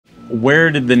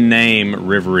where did the name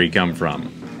Rivery come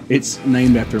from? It's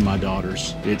named after my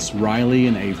daughters. It's Riley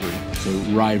and Avery. So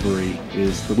Rivery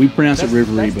is, but we pronounce it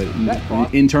Rivery,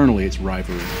 but internally it's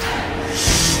Rivery.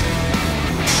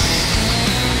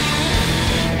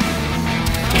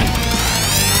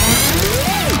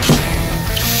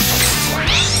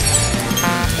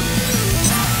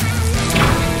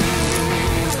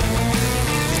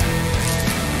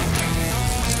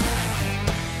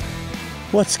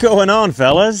 What's going on,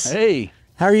 fellas? Hey.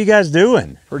 How are you guys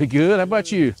doing? Pretty good. How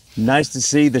about you? Nice to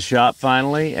see the shop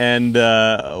finally, and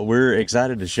we're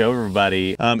excited to show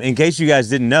everybody. In case you guys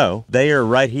didn't know, they are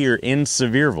right here in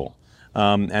Sevierville,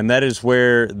 and that is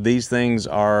where these things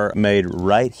are made,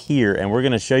 right here, and we're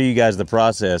going to show you guys the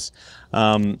process.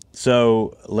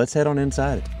 So let's head on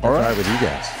inside. All right, with you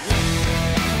guys.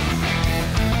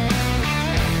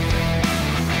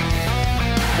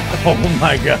 Oh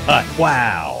my God!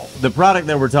 Wow. The product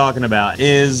that we're talking about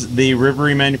is the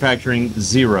Rivery Manufacturing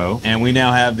Zero, and we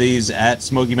now have these at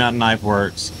Smoky Mountain Knife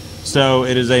Works. So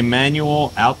it is a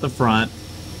manual out the front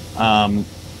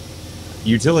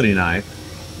utility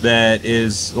knife that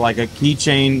is like a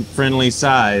keychain friendly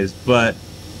size, but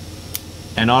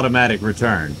an automatic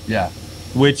return. Yeah.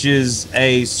 Which is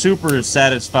a super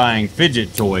satisfying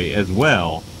fidget toy as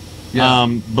well. Yeah.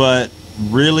 But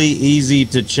really easy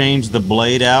to change the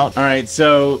blade out. All right,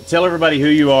 so tell everybody who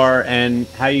you are and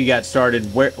how you got started.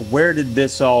 Where did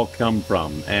this all come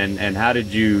from, and how did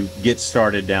you get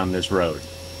started down this road?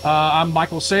 I'm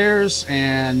Michael Sayers,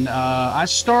 and I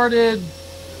started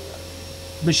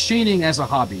machining as a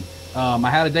hobby. I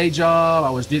had a day job.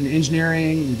 I was doing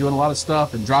engineering and doing a lot of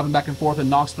stuff and driving back and forth in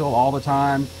Knoxville all the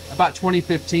time. About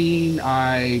 2015,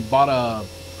 I bought a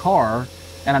car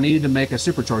and I needed to make a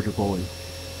supercharger pulley.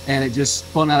 And it just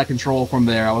spun out of control from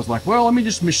there. I was like, well, let me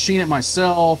just machine it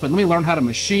myself and let me learn how to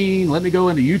machine. Let me go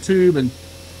into YouTube. And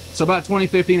so about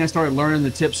 2015, I started learning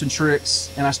the tips and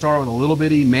tricks, and I started with a little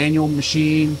bitty manual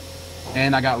machine.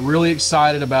 And I got really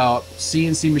excited about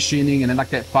CNC machining, and then like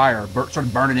that fire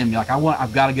started burning in me. Like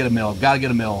I've got to get a mill, I've got to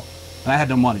get a mill. And I had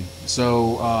no money.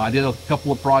 So I did a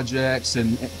couple of projects,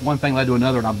 and one thing led to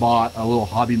another, and I bought a little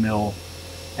hobby mill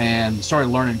and started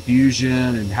learning fusion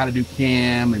and how to do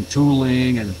cam and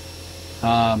tooling, and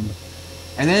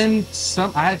then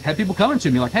I had people coming to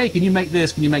me like, hey, can you make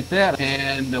this, can you make that?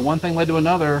 And one thing led to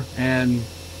another, and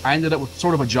I ended up with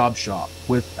sort of a job shop.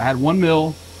 I had one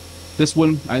mill. This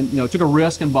one, I took a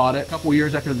risk and bought it. A couple of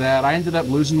years after that, I ended up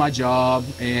losing my job,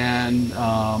 and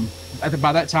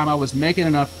by that time I was making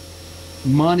enough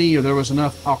money, or there was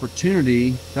enough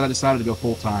opportunity, that I decided to go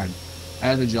full-time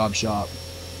as a job shop.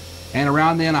 And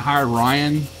around then I hired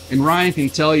Ryan, and Ryan can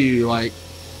tell you, like,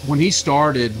 when he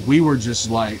started, we were just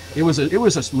like, it was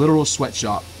a literal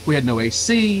sweatshop. We had no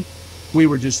AC. We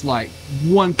were just like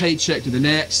one paycheck to the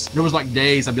next. There was like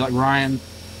days I'd be like, Ryan,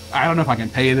 I don't know if I can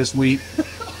pay you this week.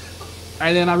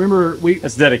 And then I remember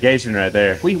that's dedication right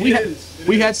there. We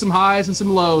had some highs and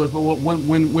some lows, but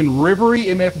when Rivery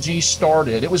MFG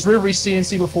started, it was Rivery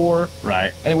CNC before.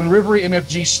 Right. And when Rivery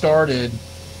MFG started,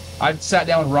 I sat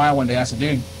down with Ryan one day and I said,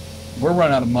 dude, we're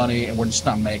running out of money and we're just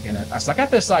not making it. I said, I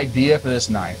got this idea for this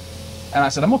night. And I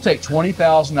said, I'm gonna take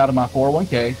 $20,000 out of my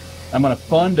 401k. I'm gonna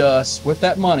fund us with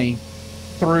that money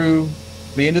through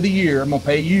the end of the year. I'm gonna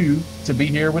pay you to be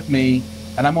here with me,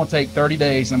 and I'm gonna take 30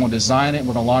 days and I'm gonna design it, and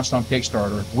we're gonna launch it on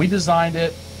Kickstarter. We designed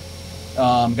it,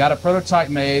 got a prototype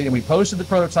made, and we posted the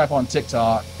prototype on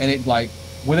TikTok, and it, like,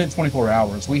 within 24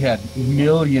 hours, we had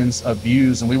millions of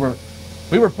views, and we were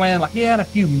planning like, yeah, in a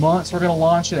few months we're gonna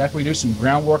launch it after we do some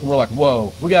groundwork, and we're like,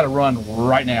 whoa, we gotta run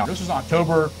right now. This was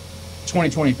October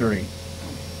 2023,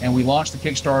 and we launched the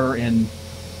Kickstarter in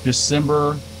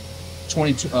December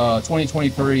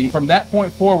 2023. From that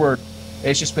point forward,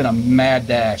 it's just been a mad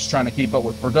dash trying to keep up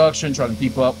with production, trying to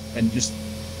keep up, and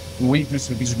we've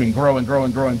just been growing.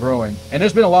 And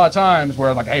there's been a lot of times where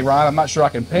I'm like, hey, Ryan, I'm not sure I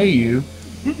can pay you.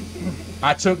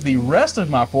 I took the rest of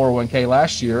my 401k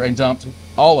last year and dumped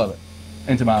all of it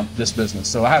into this business.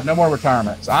 So I have no more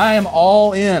retirement. So I am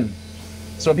all in.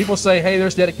 So when people say, hey,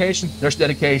 there's dedication, there's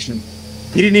dedication.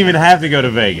 He didn't even have to go to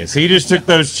Vegas. He just took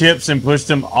those chips and pushed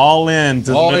them all in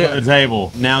to the middle of the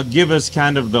table. Now give us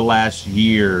kind of the last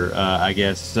year, I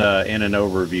guess, in an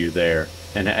overview there,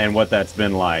 and what that's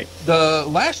been like. The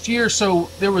last year, so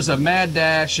there was a mad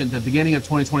dash at the beginning of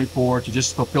 2024 to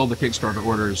just fulfill the Kickstarter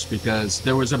orders, because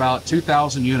there was about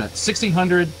 2,000 units,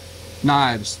 1,600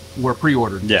 knives were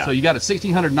pre-ordered. Yeah. So you got a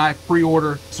 1,600 knife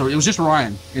pre-order. So it was just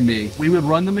Ryan and me. We would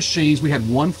run the machines. We had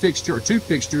one fixture or two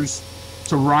fixtures.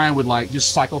 So Ryan would like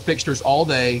just cycle fixtures all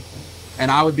day, and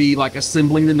I would be like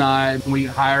assembling the knife. We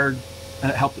hired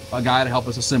a guy to help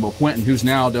us assemble, Quentin, who's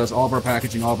now does all of our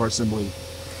packaging, all of our assembly.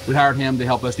 We hired him to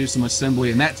help us do some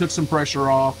assembly, and that took some pressure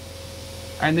off.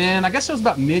 And then I guess it was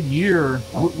about mid-year,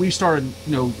 we started,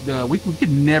 you know, we could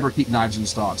never keep knives in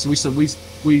stock. So we said we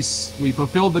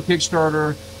fulfilled the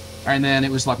Kickstarter, and then it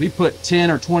was like we put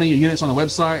 10 or 20 units on the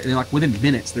website, and like within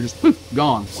minutes, they're just poof,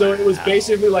 gone. So it was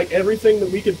basically like everything that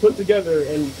we could put together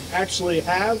and actually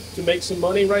have to make some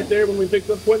money right there when we picked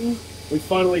up Quentin, we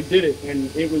finally did it.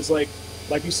 And it was like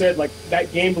you said, like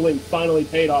that gambling finally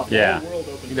paid off. Yeah. The whole world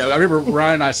opened. You know, I remember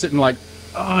Ryan and I sitting like,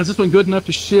 oh, is this one good enough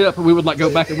to ship? Or we would like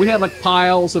go back and we had like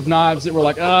piles of knives that were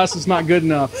like, oh, this is not good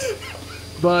enough.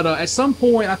 But at some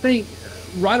point, I think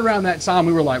right around that time,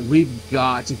 we were like, we've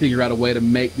got to figure out a way to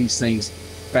make these things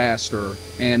faster.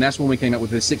 And that's when we came up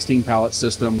with this 16 pallet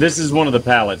system. This is one of the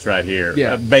pallets right here.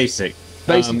 Yeah. Basic.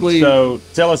 Basically. So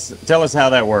tell us how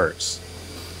that works.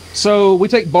 So we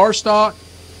take bar stock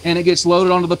and it gets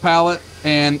loaded onto the pallet,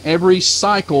 and every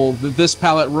cycle that this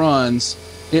pallet runs,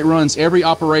 it runs every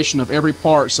operation of every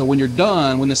part. So when you're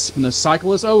done, when the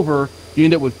cycle is over, you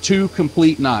end up with 2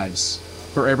 complete knives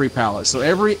for every pallet. So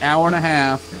every hour and a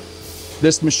half,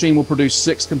 this machine will produce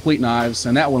 6 complete knives,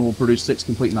 and that one will produce 6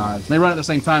 complete knives. And they run at the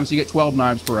same time, so you get 12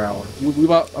 knives per hour. We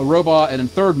bought a robot and a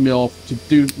third mill to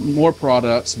do more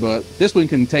products, but this one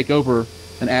can take over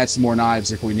and add some more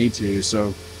knives if we need to.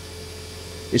 So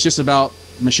it's just about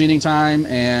machining time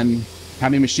and how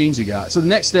many machines you got. So the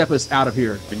next step is out of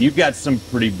here. You've got some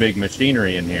pretty big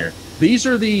machinery in here. These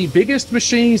are the biggest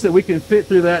machines that we can fit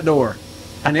through that door.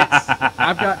 And it's,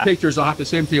 I've got pictures I'll have to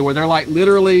send to you where they're like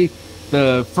literally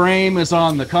the frame is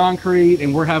on the concrete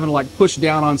and we're having to like push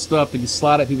down on stuff to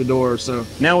slide it through the door. So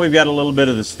now we've got a little bit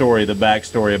of the story, the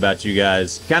backstory about you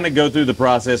guys. Kind of go through the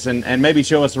process and maybe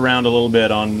show us around a little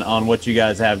bit on what you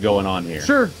guys have going on here.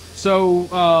 Sure.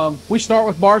 So we start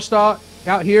with bar stock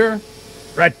out here.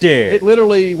 Right there. It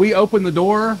literally, we open the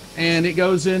door and it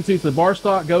goes into, the bar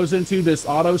stock goes into this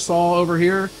auto saw over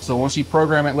here. So once you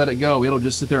program it and let it go, it'll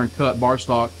just sit there and cut bar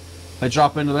stock. They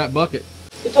drop into that bucket.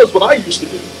 It does what I used to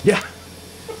do. Yeah.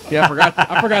 Yeah,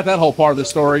 I forgot that whole part of the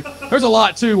story. There's a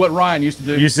lot to what Ryan used to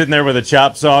do. You sitting there with a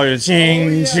chop saw, you're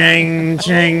ching, ching,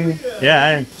 ching.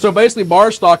 Yeah. So basically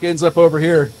bar stock ends up over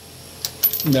here.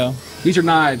 You know, these are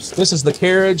knives. This is the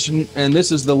carriage and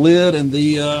this is the lid and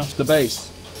the base.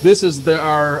 This is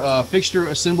our fixture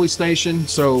assembly station.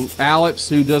 So Alex,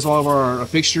 who does all of our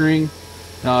fixturing,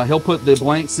 he'll put the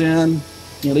blanks in.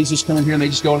 You know, these just come in here and they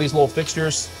just go on these little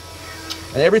fixtures.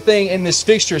 And everything in this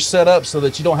fixture is set up so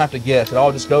that you don't have to guess. It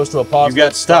all just goes to a positive. You've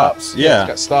got stops. Yeah. It's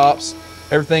got stops.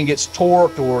 Everything gets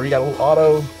torqued, or you got a little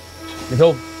auto. And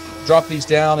he'll drop these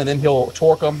down and then he'll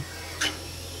torque them.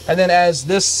 And then as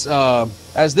this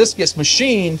gets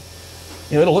machined,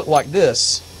 you know, it'll look like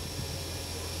this.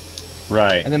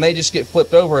 Right. And then they just get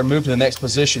flipped over and moved to the next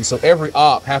position. So every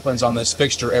op happens on this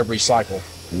fixture every cycle.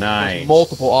 Nice. There's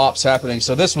multiple ops happening.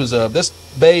 So this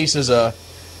base is a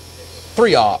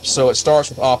 3 ops. So it starts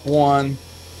with op 1,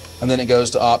 and then it goes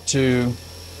to op 2,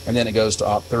 and then it goes to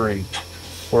op 3,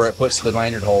 where it puts the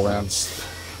lanyard hole in.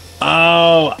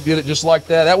 Oh. Did it just like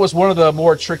that. That was one of the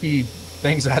more tricky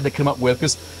things I had to come up with,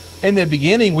 because in the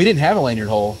beginning we didn't have a lanyard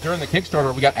hole. During the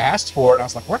Kickstarter we got asked for it, and I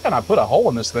was like, where can I put a hole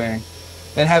in this thing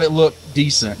and have it look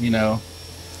decent, you know?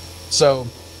 So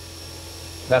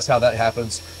that's how that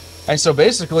happens. And so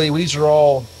basically these are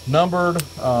all numbered,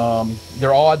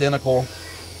 they're all identical,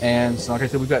 and so like I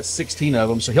said, we've got 16 of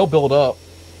them. So he'll build up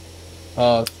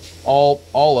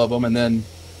all of them, and then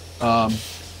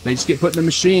they just get put in the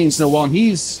machine. So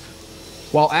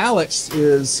while Alex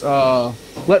is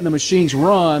letting the machines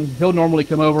run, he'll normally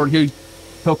come over and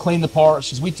he'll clean the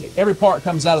parts, because every part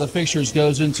comes out of the fixtures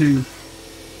goes into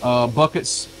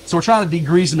buckets. So we're trying to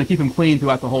degrease them and keep them clean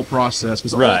throughout the whole process,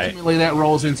 because ultimately that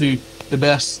rolls into the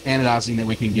best anodizing that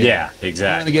we can get. Yeah, exactly. We're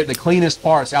trying to get the cleanest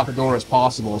parts out the door as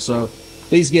possible. So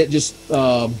these get just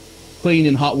cleaned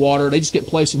in hot water. They just get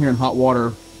placed in here in hot water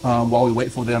while we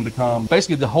wait for them to come.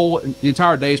 Basically the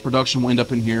entire day's production will end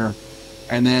up in here,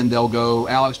 and then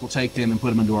Alex will take them and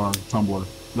put them into our tumbler.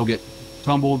 They'll get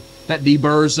tumbled. That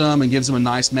deburrs them and gives them a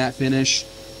nice matte finish.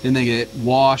 Then they get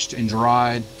washed and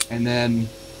dried, and then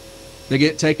they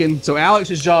get taken. So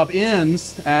Alex's job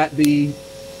ends at the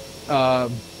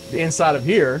inside of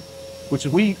here, which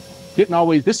we didn't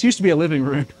always, this used to be a living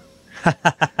room.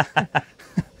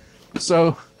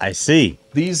 So I see.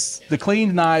 The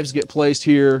cleaned knives get placed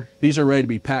here. These are ready to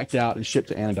be packed out and shipped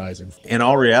to anodizing. In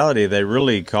all reality, they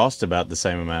really cost about the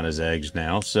same amount as eggs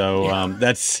now. So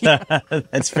that's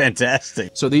that's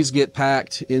fantastic. So these get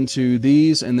packed into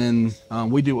these, and then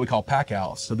we do what we call pack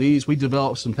outs. So we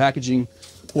develop some packaging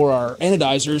for our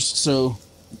anodizers. So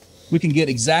we can get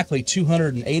exactly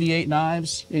 288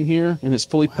 knives in here, and it's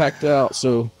fully packed out.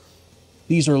 So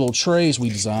these are little trays we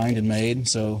designed and made,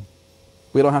 so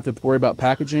we don't have to worry about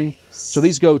packaging. So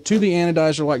these go to the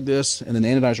anodizer like this, and then the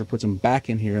anodizer puts them back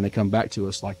in here, and they come back to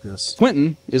us like this.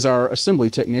 Quentin is our assembly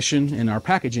technician and our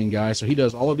packaging guy, so he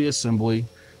does all of the assembly.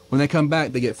 When they come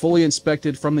back, they get fully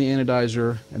inspected from the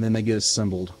anodizer, and then they get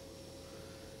assembled.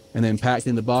 And then packed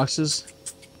into boxes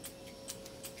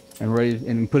and ready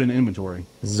and put in inventory.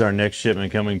 This is our next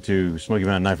shipment coming to Smoky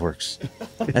Mountain Knife Works.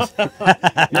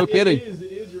 No kidding. It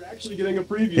is. You're actually getting a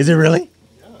preview. Is it really?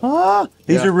 Ah,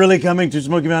 these are really coming to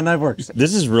Smoky Mountain Knife Works.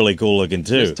 This is really cool looking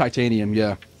too. It's titanium,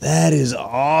 yeah. That is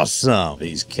awesome.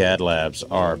 These CAD labs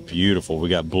are beautiful. We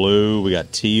got blue, we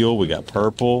got teal, we got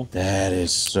purple. That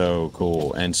is so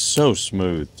cool and so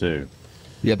smooth too.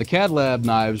 Yeah, the CAD lab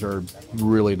knives are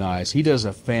really nice. He does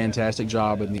a fantastic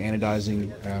job in the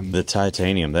anodizing. The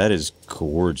titanium, that is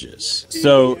gorgeous.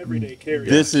 So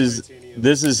this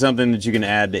is something that you can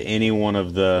add to any one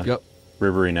of the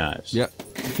Rivery knives. Yep,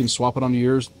 you can swap it onto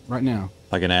yours right now.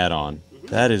 Like an add-on.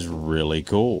 That is really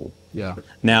cool. Yeah.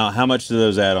 Now, how much do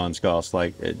those add-ons cost,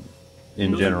 like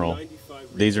in general?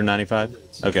 These are 95?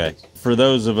 Okay. For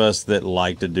those of us that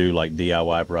like to do like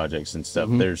DIY projects and stuff,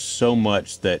 there's so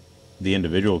much that the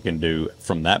individual can do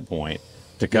from that point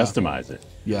to customize it.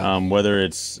 Yeah. Whether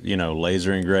it's, you know,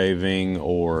 laser engraving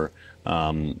or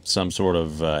some sort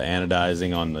of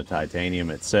anodizing on the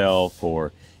titanium itself,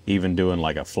 or even doing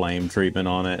like a flame treatment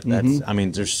on it. That's, I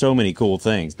mean, there's so many cool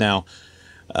things. Now,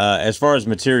 as far as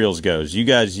materials goes, you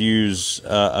guys use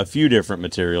a few different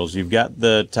materials. You've got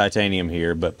the titanium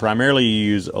here, but primarily you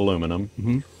use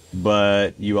aluminum.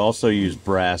 But you also use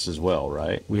brass as well,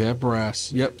 right? We have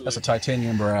brass. Yep, that's a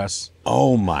titanium brass.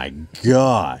 Oh my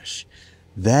gosh,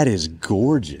 that is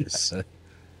gorgeous.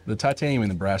 The titanium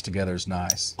and the brass together is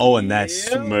nice. Oh, and that's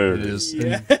smooth. It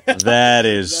is. That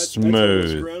is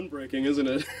smooth. That's groundbreaking, isn't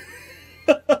it?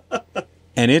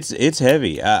 And it's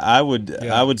heavy. I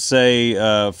would say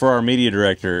for our media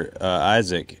director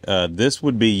Isaac, this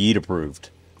would be Yeet approved.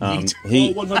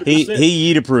 He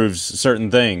Yeet approves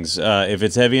certain things if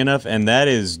it's heavy enough, and that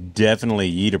is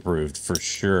definitely Yeet approved for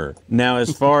sure. Now,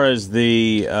 as far as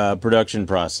the production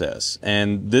process,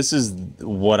 and this is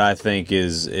what I think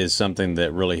is something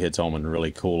that really hits home and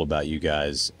really cool about you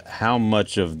guys. How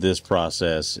much of this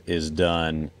process is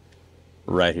done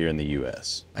right here in the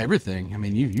U.S.? Everything. I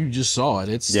mean, you just saw it.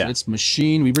 It's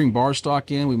machined. We bring bar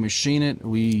stock in. We machine it.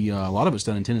 We a lot of it's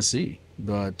done in Tennessee,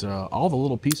 but all the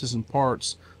little pieces and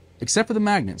parts, except for the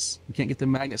magnets. You can't get the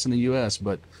magnets in the U.S.,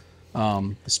 but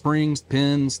the springs,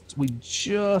 pins, we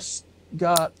just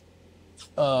got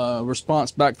a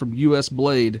response back from U.S.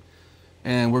 Blade,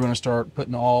 and we're going to start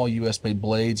putting all U.S. made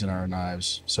blades in our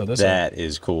knives. So that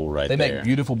is cool right there. They make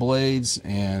beautiful blades,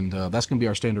 and that's going to be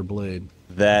our standard blade.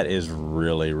 That is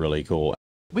really, really cool.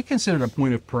 We consider it a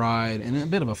point of pride and a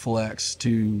bit of a flex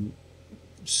to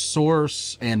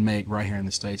source and make right here in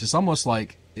the States. It's almost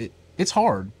like it's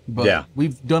hard, but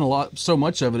we've done so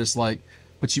much of it. It's like,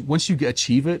 but once you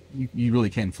achieve it, you really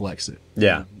can flex it.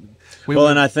 Yeah. Well,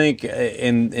 and I think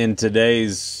in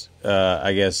today's,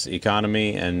 I guess,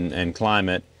 economy and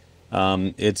climate,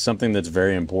 it's something that's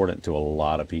very important to a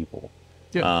lot of people.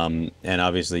 Yeah. And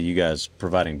obviously you guys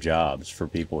providing jobs for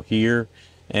people here.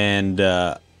 And,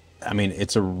 I mean,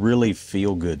 it's a really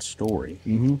feel-good story.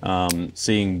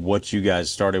 Seeing what you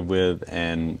guys started with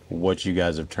and what you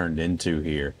guys have turned into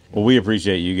here. Well, we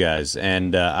appreciate you guys.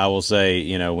 And I will say,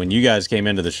 you know, when you guys came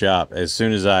into the shop, as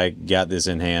soon as I got this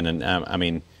in hand, and I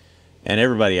mean, and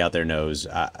everybody out there knows,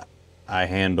 I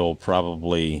handle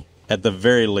probably, at the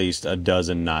very least, a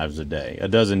dozen knives a day, a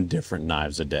dozen different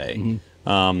knives a day.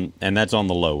 And that's on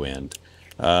the low end.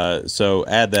 So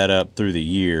add that up through the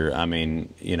year. I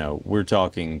mean, you know, we're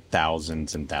talking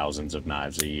thousands and thousands of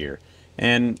knives a year.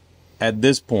 And at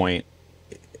this point,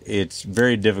 it's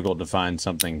very difficult to find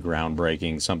something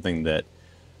groundbreaking, something that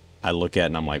I look at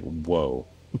and I'm like, whoa,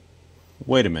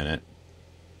 wait a minute.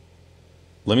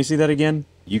 Let me see that again.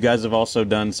 You guys have also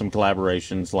done some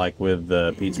collaborations, like with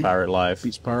Pete's Pirate Life.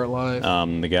 Pete's Pirate Life.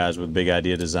 The guys with Big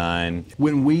Idea Design.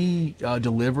 When we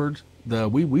delivered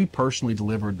we personally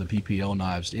delivered the PPL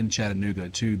knives in Chattanooga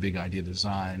to Big Idea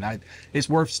Design. And it's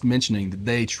worth mentioning that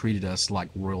they treated us like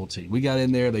royalty. We got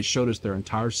in there, they showed us their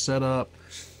entire setup.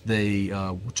 They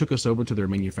took us over to their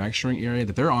manufacturing area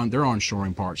that they're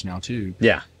onshoring parts now too.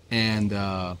 Yeah. And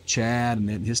Chad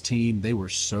and his team, they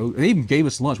even gave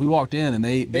us lunch. We walked in and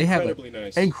they have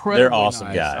nice. Incredibly They're awesome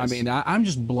nice. guys. I mean, I'm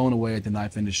just blown away at the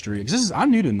knife industry. Because I'm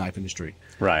new to the knife industry.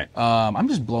 Right. I'm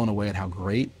just blown away at how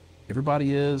great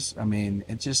everybody is. I mean,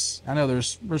 I know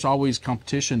there's always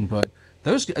competition, but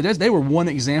they were one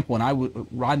example. And I was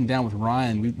riding down with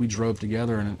Ryan. We drove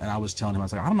together, and I was telling him, I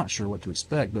was like, I'm not sure what to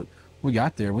expect, but we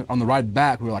got there. On the ride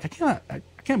back, we were like, I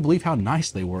can't believe how nice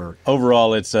they were.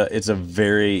 Overall, it's a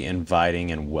very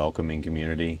inviting and welcoming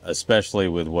community, especially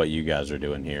with what you guys are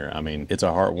doing here. I mean, it's a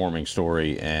heartwarming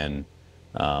story, and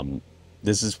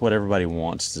this is what everybody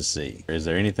wants to see. Is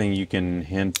there anything you can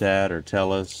hint at or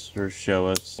tell us or show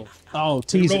us? Oh,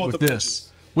 tease it with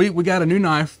this. We got a new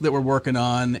knife that we're working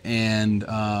on,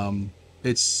 and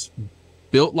it's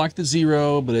built like the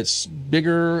Zero, but it's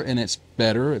bigger and it's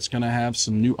better. It's going to have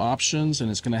some new options,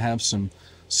 and it's going to have some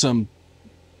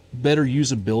better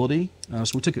usability.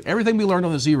 So we took everything we learned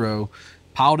on the Zero,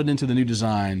 piled it into the new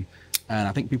design, and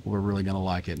I think people are really going to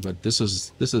like it. But this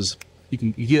is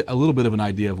you get a little bit of an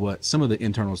idea of what some of the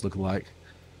internals look like.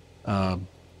 But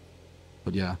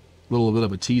yeah, a little bit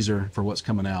of a teaser for what's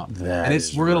coming out. We're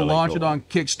going to launch it on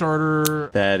Kickstarter.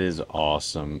 That is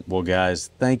awesome. Well, guys,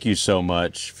 thank you so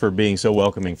much for being so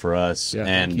welcoming for us,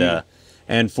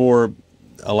 and for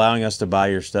allowing us to buy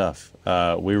your stuff.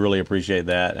 We really appreciate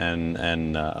that,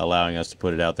 and allowing us to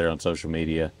put it out there on social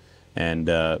media, and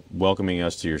welcoming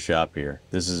us to your shop here.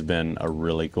 This has been a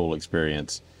really cool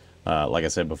experience. Like I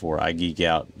said before, I geek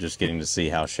out just getting to see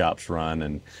how shops run,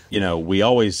 and we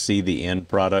always see the end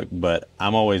product, but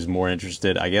I'm always more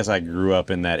interested. I guess I grew up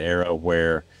in that era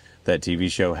where that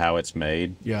TV show How It's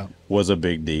Made was a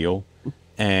big deal,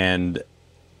 and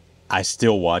I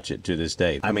still watch it to this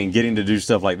day. I mean, getting to do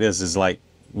stuff like this is like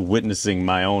witnessing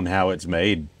my own How It's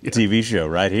Made TV show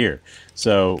right here.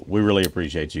 So we really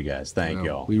appreciate you guys. Thank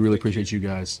y'all. We really appreciate you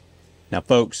guys. Now,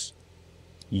 folks,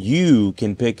 you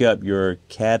can pick up your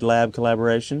CAD Lab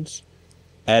collaborations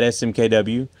at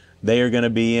SMKW. They are going to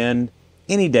be in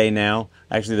any day now.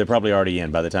 Actually, they're probably already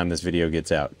in by the time this video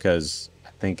gets out, because I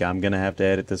think I'm going to have to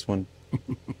edit this one. I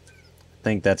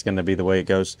think that's going to be the way it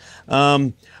goes.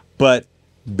 But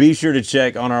be sure to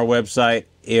check on our website.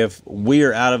 If we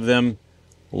are out of them,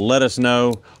 let us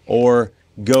know, or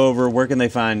go over. Where can they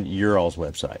find your all's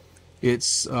website?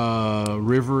 It's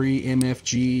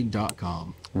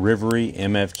RiveryMFG.com.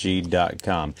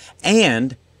 RiveryMFG.com.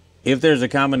 And if there's a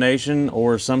combination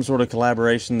or some sort of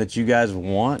collaboration that you guys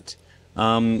want,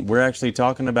 we're actually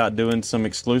talking about doing some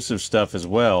exclusive stuff as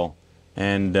well,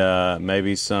 and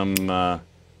maybe some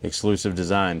exclusive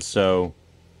designs. So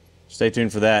stay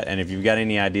tuned for that. And if you've got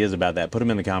any ideas about that, put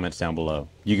them in the comments down below.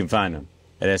 You can find them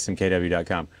at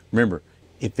smkw.com. Remember,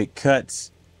 if it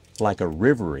cuts like a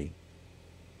Rivery,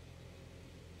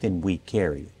 then we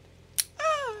carry it.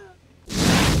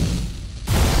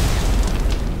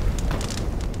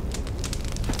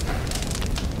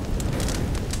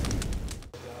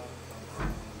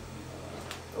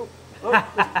 Oh,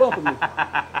 it's bumping me.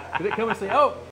 Did it come and say, oh?